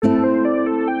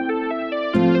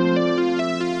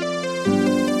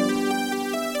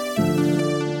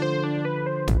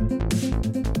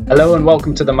Hello and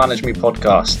welcome to the Manage Me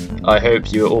podcast. I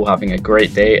hope you are all having a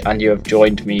great day and you have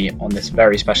joined me on this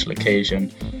very special occasion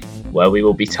where we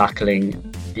will be tackling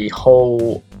the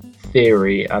whole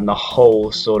theory and the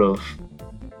whole sort of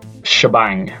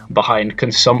shebang behind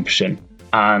consumption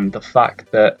and the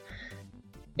fact that,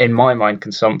 in my mind,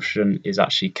 consumption is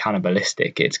actually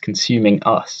cannibalistic. It's consuming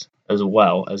us as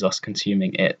well as us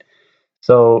consuming it.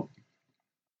 So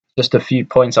just a few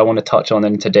points I want to touch on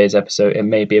in today's episode. It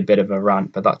may be a bit of a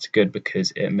rant, but that's good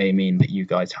because it may mean that you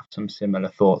guys have some similar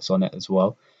thoughts on it as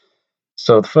well.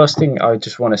 So the first thing I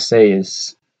just want to say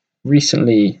is in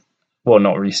the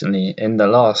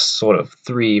last sort of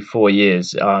 3-4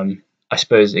 years, I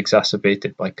suppose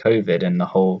exacerbated by COVID and the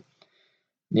whole,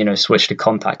 switch to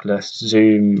contactless,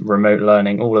 Zoom, remote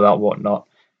learning, all of that whatnot.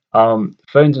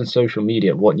 Phones and social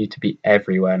media want you to be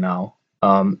everywhere now,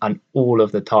 and all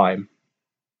of the time.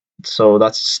 So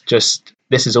this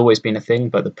has always been a thing,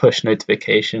 but the push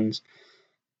notifications,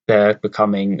 they're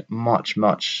becoming much,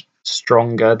 much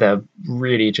stronger. They're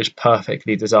really just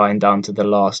perfectly designed down to the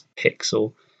last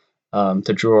pixel to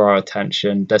draw our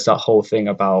attention. There's that whole thing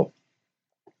about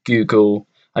Google.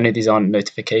 I know these aren't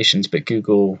notifications, but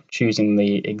Google choosing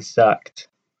the exact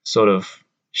sort of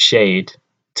shade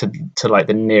to like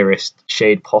the nearest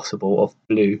shade possible of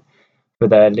blue for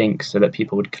their links so that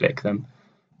people would click them.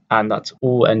 And that's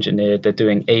all engineered. They're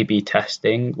doing A/B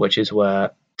testing, which is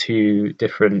where two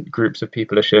different groups of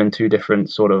people are shown two different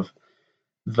sort of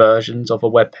versions of a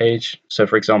web page. So,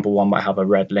 for example, one might have a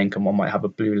red link and one might have a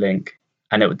blue link,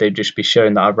 and they'd just be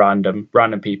shown that are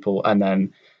random people, and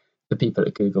then the people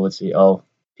at Google would see,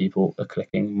 people are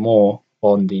clicking more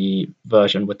on the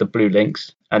version with the blue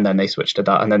links, and then they switch to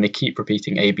that, and then they keep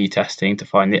repeating A/B testing to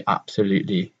find the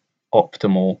absolutely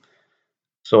optimal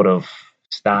sort of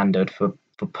standard for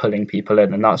pulling people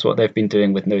in, and that's what they've been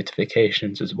doing with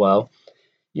notifications as well.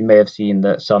 You may have seen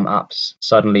that some apps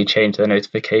suddenly change their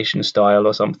notification style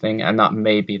or something, and that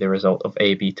may be the result of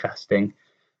A/B testing,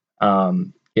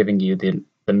 giving you the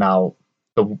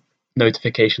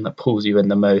notification that pulls you in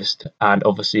the most, and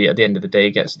obviously at the end of the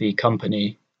day gets the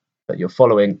company that you're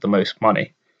following the most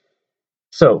money.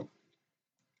 So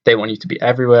they want you to be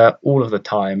everywhere all of the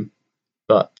time,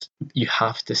 but you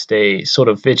have to stay sort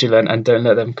of vigilant and don't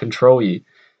let them control you.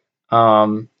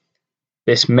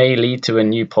 This may lead to a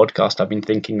new podcast I've been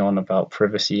thinking on about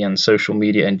privacy and social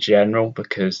media in general,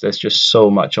 because there's just so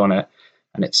much on it,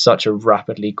 and it's such a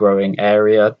rapidly growing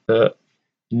area that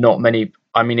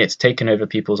it's taken over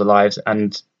people's lives,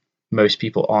 and most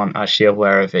people aren't actually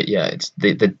aware of it yet. It's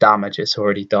the damage it's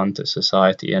already done to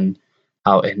society, and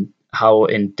how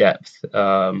in depth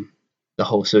the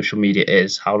whole social media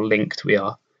is, how linked we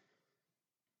are.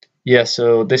 Yeah,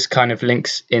 so this kind of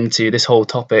links into this whole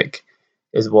topic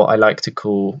is what I like to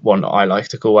call,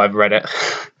 I've read it,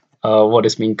 what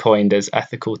has been coined as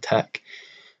ethical tech,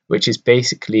 which is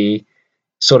basically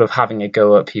sort of having a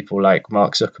go at people like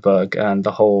Mark Zuckerberg and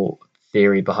the whole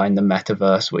theory behind the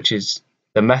metaverse, which is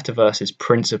the metaverse's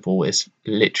principle is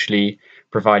literally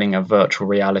providing a virtual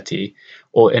reality,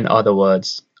 or in other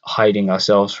words, hiding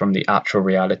ourselves from the actual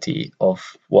reality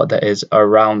of what there is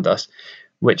around us.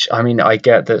 Which, I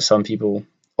get that some people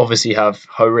obviously have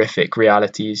horrific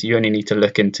realities. You only need to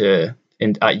look at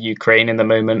Ukraine in the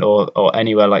moment, or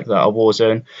anywhere like that, a war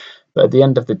zone. But at the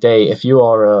end of the day, if you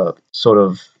are a sort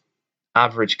of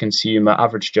average consumer,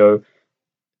 average Joe,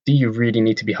 do you really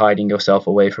need to be hiding yourself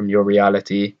away from your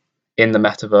reality in the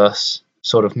metaverse,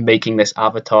 sort of making this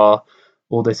avatar,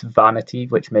 all this vanity,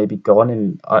 which may be gone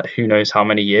in who knows how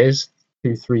many years,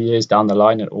 2-3 years down the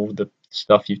line, and all the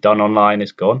stuff you've done online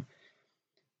is gone?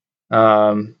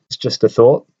 It's just a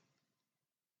thought.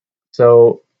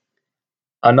 So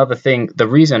another thing, the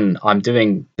reason I'm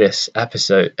doing this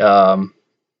episode,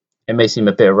 it may seem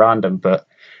a bit random, but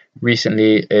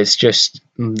recently it's just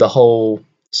the whole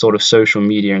sort of social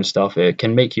media and stuff. It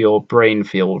can make your brain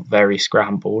feel very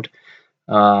scrambled.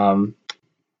 And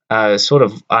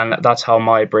that's how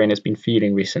my brain has been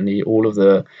feeling recently. All of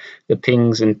the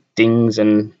pings and dings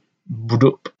and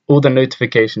all the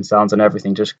notification sounds and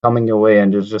everything just coming your way,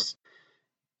 and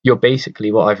you're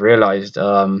basically, what I've realized,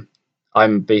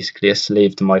 I'm basically a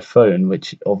slave to my phone,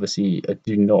 which obviously I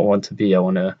do not want to be. I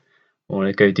want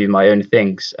to go do my own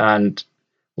things. And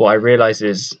what I realize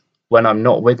is when I'm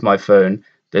not with my phone,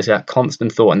 there's that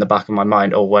constant thought in the back of my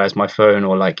mind, oh, where's my phone?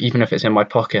 Or like, even if it's in my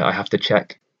pocket, I have to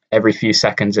check every few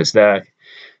seconds it's there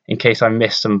in case I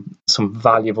miss some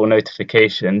valuable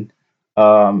notification.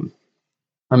 Don't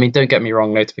get me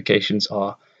wrong, notifications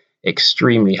are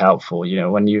extremely helpful.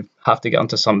 When you have to get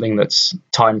onto something that's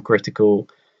time critical,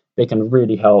 they can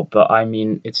really help. But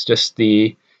it's just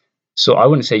so I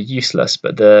wouldn't say useless,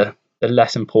 but the the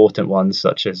less important ones,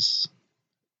 such as,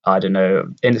 I don't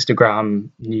know, Instagram,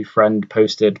 new friend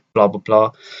posted, blah blah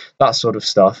blah, that sort of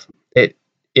stuff.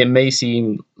 It may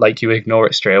seem like you ignore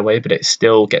it straight away, but it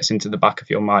still gets into the back of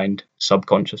your mind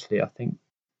subconsciously, I think.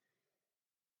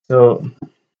 So,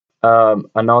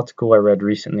 an article I read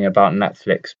recently about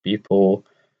Netflix, people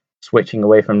switching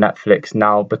away from Netflix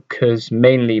now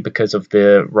mainly because of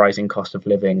the rising cost of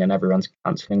living and everyone's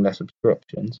cancelling their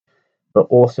subscriptions, but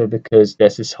also because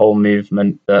there's this whole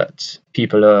movement that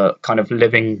people are kind of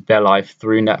living their life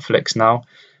through Netflix now.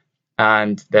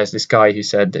 And there's this guy who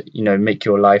said that, make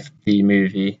your life the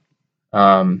movie.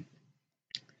 Um,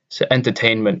 so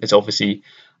entertainment is obviously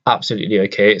absolutely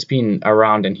okay. It's been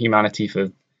around in humanity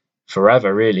for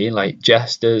forever, really, like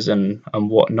jesters and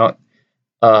whatnot.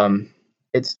 Um,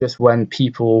 it's just when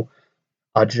people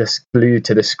are just glued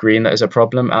to the screen that is a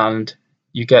problem, and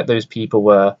you get those people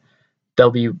where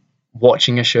they'll be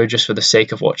watching a show just for the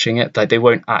sake of watching it. Like, they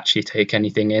won't actually take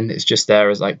anything in. It's just there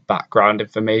as like background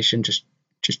information, just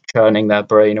churning their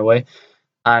brain away.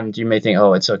 And you may think,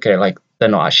 oh, it's okay, like they're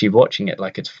not actually watching it,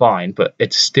 like it's fine, but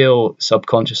it's still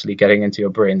subconsciously getting into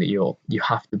your brain that you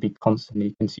have to be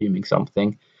constantly consuming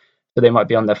something. So they might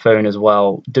be on their phone as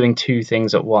well, doing two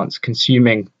things at once,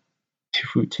 consuming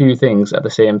two things at the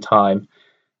same time,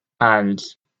 and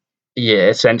yeah,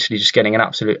 essentially just getting an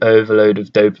absolute overload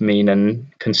of dopamine and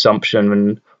consumption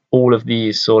and all of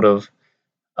these sort of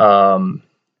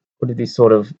what are these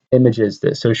sort of images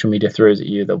that social media throws at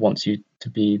you that wants you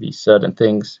to be these certain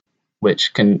things,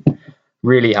 which can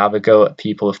really have a go at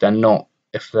people if they're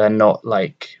not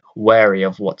like wary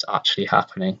of what's actually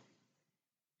happening.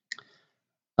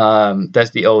 There's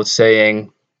the old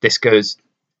saying, this goes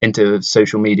into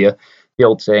social media, the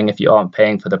old saying, if you aren't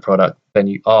paying for the product, then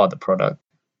you are the product,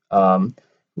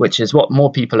 which is what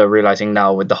more people are realizing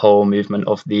now with the whole movement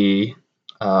of the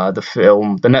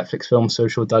Netflix film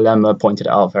Social Dilemma pointed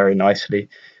it out very nicely.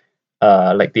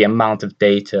 Like the amount of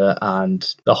data and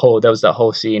there was that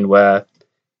whole scene where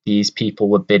these people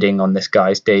were bidding on this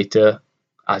guy's data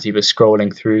as he was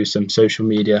scrolling through some social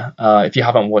media. If you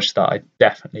haven't watched that, I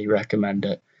definitely recommend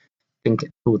it. I think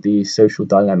it's called The Social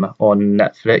Dilemma on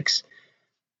Netflix.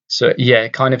 So yeah,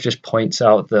 it kind of just points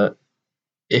out that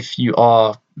if you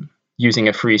are using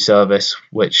a free service,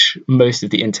 which most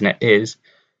of the internet is,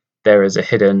 there is a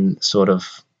hidden sort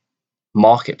of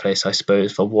marketplace, I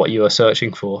suppose, for what you are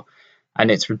searching for. And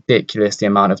it's ridiculous the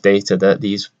amount of data that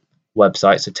these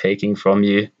websites are taking from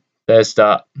you. There's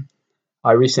that.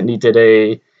 I recently did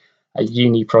a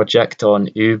uni project on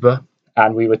Uber,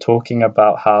 and we were talking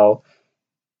about how,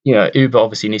 Uber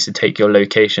obviously needs to take your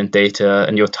location data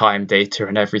and your time data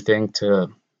and everything to,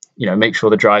 make sure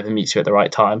the driver meets you at the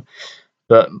right time.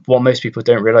 But what most people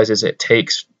don't realize is it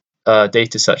takes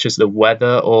data such as the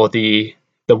weather, or the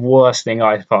worst thing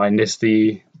I find is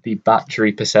the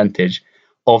battery percentage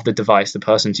of the device the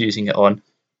person's using it on.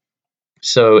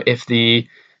 So if the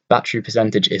battery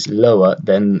percentage is lower,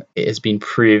 then it has been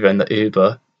proven that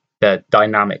Uber, their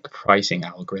dynamic pricing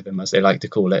algorithm, as they like to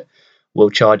call it, will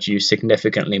charge you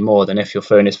significantly more than if your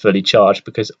phone is fully charged,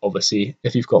 because obviously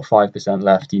if you've got 5%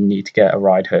 left, you need to get a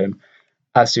ride home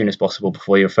as soon as possible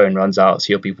before your phone runs out, so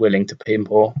you'll be willing to pay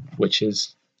more, which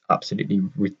is absolutely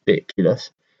ridiculous.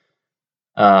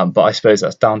 But I suppose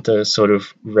that's down to sort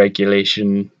of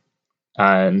regulation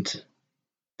and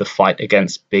the fight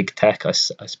against big tech, I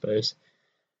suppose.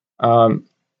 The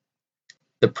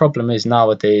problem is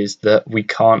nowadays that we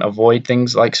can't avoid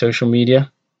things like social media,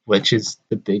 which is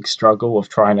the big struggle of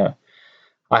trying to.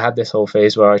 I had this whole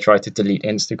phase where I tried to delete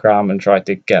Instagram and tried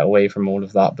to get away from all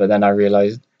of that, but then I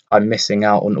realized I'm missing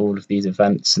out on all of these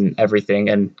events and everything,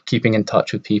 and keeping in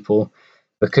touch with people,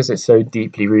 because it's so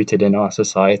deeply rooted in our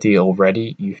society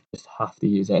already. You just have to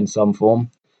use it in some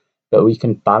form, but we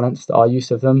can balance our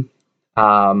use of them.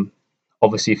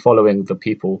 Obviously, following the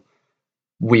people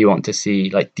we want to see,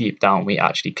 like deep down we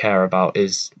actually care about,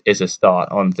 is a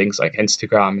start on things like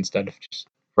Instagram instead of just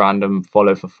random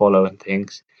follow for follow and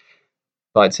things.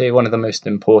 But I'd say one of the most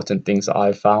important things that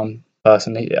I've found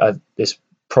personally, this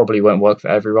probably won't work for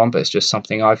everyone, but it's just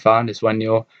something I've found, is when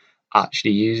you're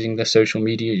actually using the social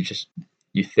media,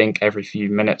 you think every few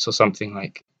minutes or something,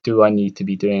 like, do I need to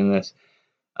be doing this?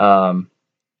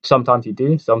 Sometimes you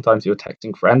do, sometimes you're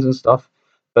texting friends and stuff,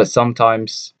 but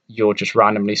sometimes you're just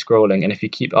randomly scrolling. And if you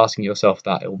keep asking yourself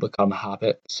that, it will become a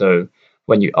habit. So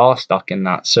when you are stuck in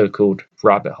that so-called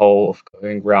rabbit hole of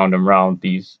going round and round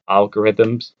these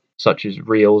algorithms, such as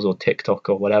Reels or TikTok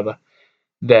or whatever,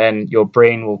 then your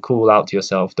brain will call out to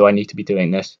yourself, do I need to be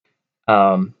doing this?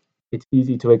 It's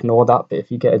easy to ignore that, but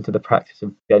if you get into the practice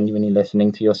of genuinely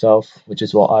listening to yourself, which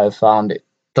is what I have found, it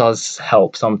does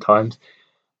help sometimes.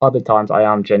 other times I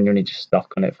am genuinely just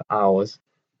stuck on it for hours,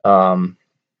 um,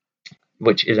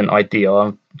 which isn't ideal.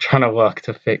 I'm trying to work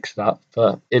to fix that,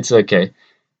 but it's okay.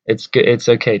 It's good. It's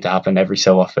okay to happen every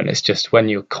so often. It's just when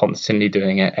you're constantly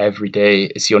doing it every day,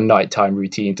 it's your nighttime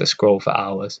routine to scroll for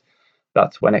hours.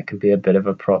 That's when it can be a bit of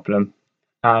a problem.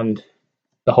 And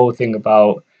the whole thing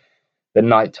about the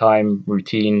nighttime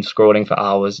routine scrolling for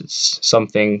hours, it's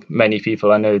something many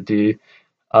people I know do.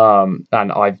 And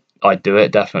I do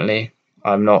it definitely.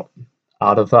 I'm not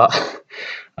out of that.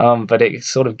 But it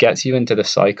sort of gets you into the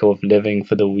cycle of living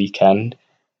for the weekend,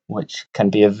 which can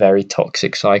be a very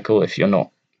toxic cycle if you're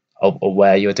not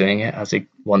aware you're doing it as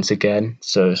once again.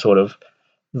 So sort of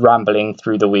rambling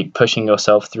through the week, pushing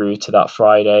yourself through to that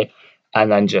Friday,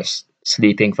 and then just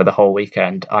sleeping for the whole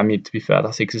weekend. I mean, to be fair,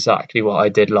 that's exactly what I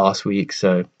did last week.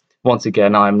 So once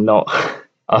again, I'm not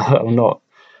I'm not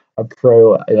a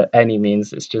pro at any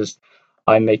means. It's just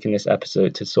I'm making this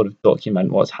episode to sort of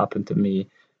document what's happened to me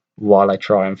while I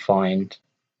try and find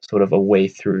sort of a way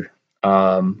through,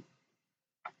 um,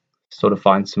 sort of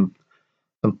find some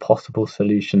possible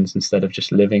solutions instead of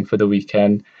just living for the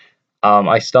weekend.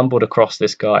 I stumbled across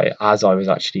this guy as I was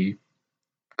actually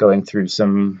going through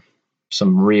some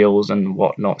reels and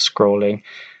whatnot, scrolling.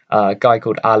 A guy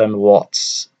called Alan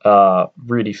Watts,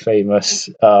 really famous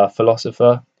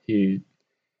philosopher who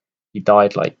he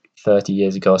died like 30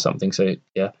 years ago or something. So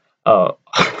yeah, oh,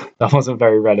 that wasn't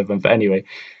very relevant. But anyway,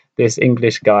 this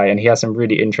English guy, and he has some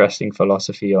really interesting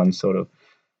philosophy on sort of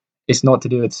it's not to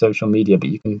do with social media, but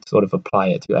you can sort of apply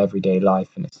it to everyday life,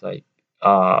 and it's like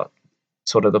uh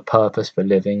sort of the purpose for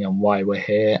living and why we're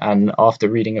here. And after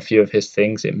reading a few of his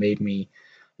things, it made me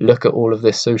look at all of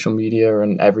this social media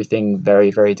and everything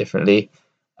very, very differently.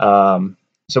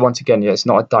 So once again, yeah, it's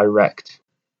not a direct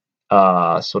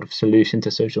sort of solution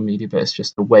to social media, but it's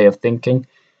just a way of thinking,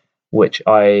 which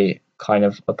I kind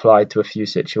of applied to a few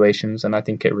situations, and I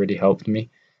think it really helped me.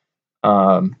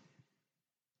 Um,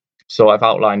 so I've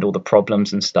outlined all the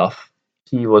problems and stuff.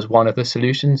 He was one of the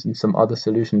solutions, and some other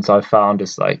solutions I've found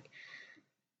is like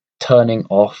turning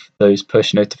off those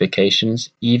push notifications,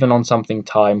 even on something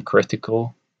time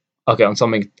critical. Okay, on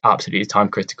something absolutely time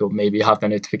critical, maybe have the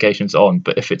notifications on,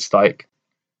 but if it's like,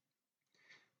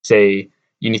 say,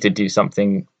 you need to do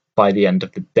something by the end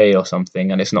of the day or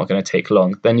something and it's not going to take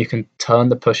long, then you can turn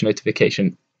the push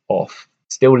notification off.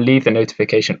 Still leave the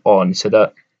notification on so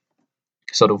that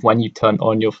sort of when you turn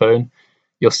on your phone,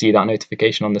 you'll see that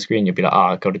notification on the screen. You'll be like,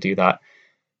 I've got to do that.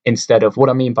 Instead of what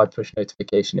I mean by push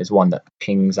notification is one that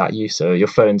pings at you. So your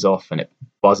phone's off and it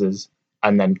buzzes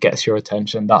and then gets your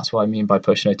attention. That's what I mean by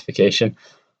push notification.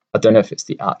 I don't know if it's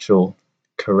the actual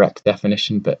correct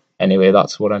definition, but anyway,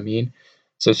 that's what I mean.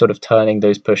 So sort of turning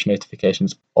those push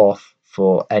notifications off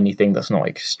for anything that's not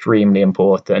extremely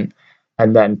important,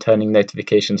 and then turning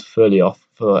notifications fully off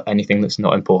for anything that's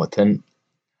not important.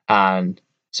 And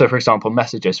so, for example,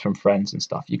 messages from friends and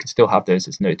stuff, you can still have those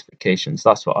as notifications.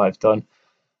 That's what I've done,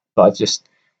 but I've just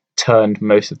turned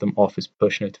most of them off as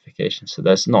push notifications. So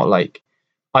there's not like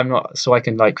I'm not so I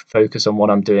can like focus on what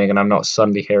I'm doing and I'm not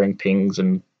suddenly hearing pings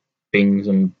and bings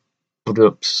and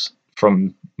bloops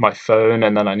from my phone,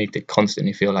 and then I need to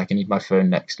constantly feel like I need my phone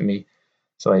next to me.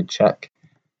 So I check.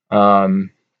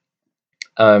 Um,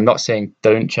 I'm not saying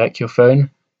don't check your phone,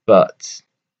 but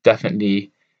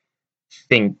definitely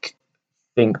think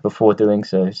before doing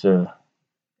so. So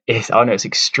I know it's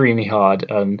extremely hard,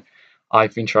 and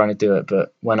I've been trying to do it,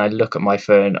 but when I look at my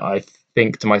phone, I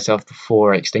think to myself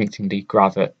before I instinctively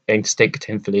grab it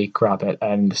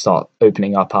and start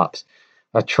opening up apps.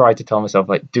 I try to tell myself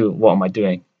like, "Do what am I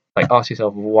doing?" Like, ask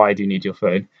yourself, why do you need your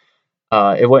phone?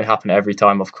 It won't happen every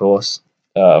time, of course.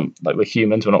 Like we're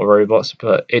humans, we're not robots,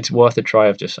 but it's worth a try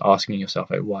of just asking yourself,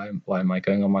 like, why am I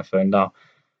going on my phone now?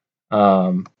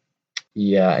 Um,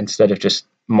 yeah, instead of just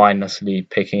mindlessly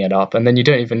picking it up, and then you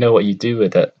don't even know what you do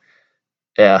with it.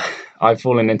 Yeah, I've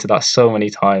fallen into that so many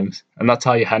times, and that's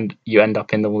how you end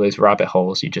up in all those rabbit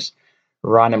holes. You just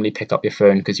randomly pick up your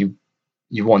phone because you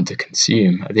want to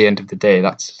consume. At the end of the day,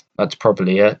 that's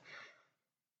probably it.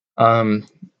 Um,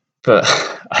 but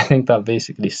I think that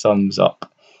basically sums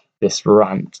up this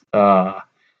rant. I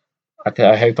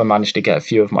hope I managed to get a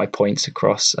few of my points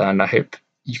across, and I hope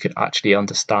you could actually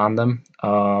understand them.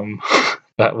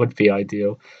 That would be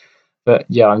ideal. But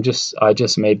yeah, I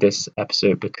just made this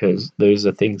episode because those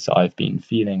are things that I've been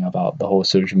feeling about the whole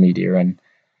social media and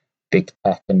big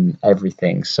tech and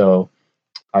everything. So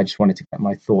I just wanted to get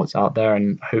my thoughts out there,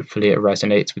 and hopefully it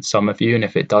resonates with some of you. And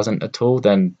if it doesn't at all,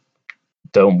 then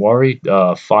don't worry.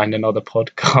 Find another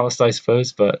podcast, I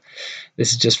suppose. But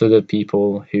this is just for the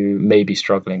people who may be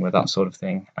struggling with that sort of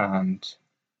thing, and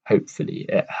hopefully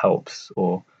it helps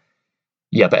or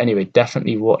Yeah, but anyway,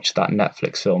 definitely watch that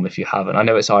Netflix film if you haven't. I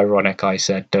know it's ironic I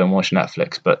said don't watch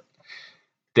Netflix, but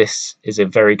this is a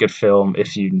very good film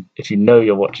if you know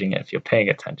you're watching it, if you're paying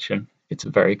attention. It's a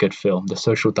very good film. The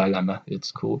Social Dilemma,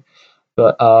 it's cool.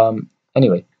 But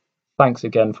anyway, thanks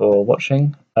again for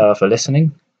watching, for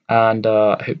listening, and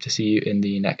I hope to see you in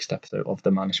the next episode of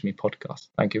the Manage Me podcast.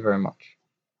 Thank you very much.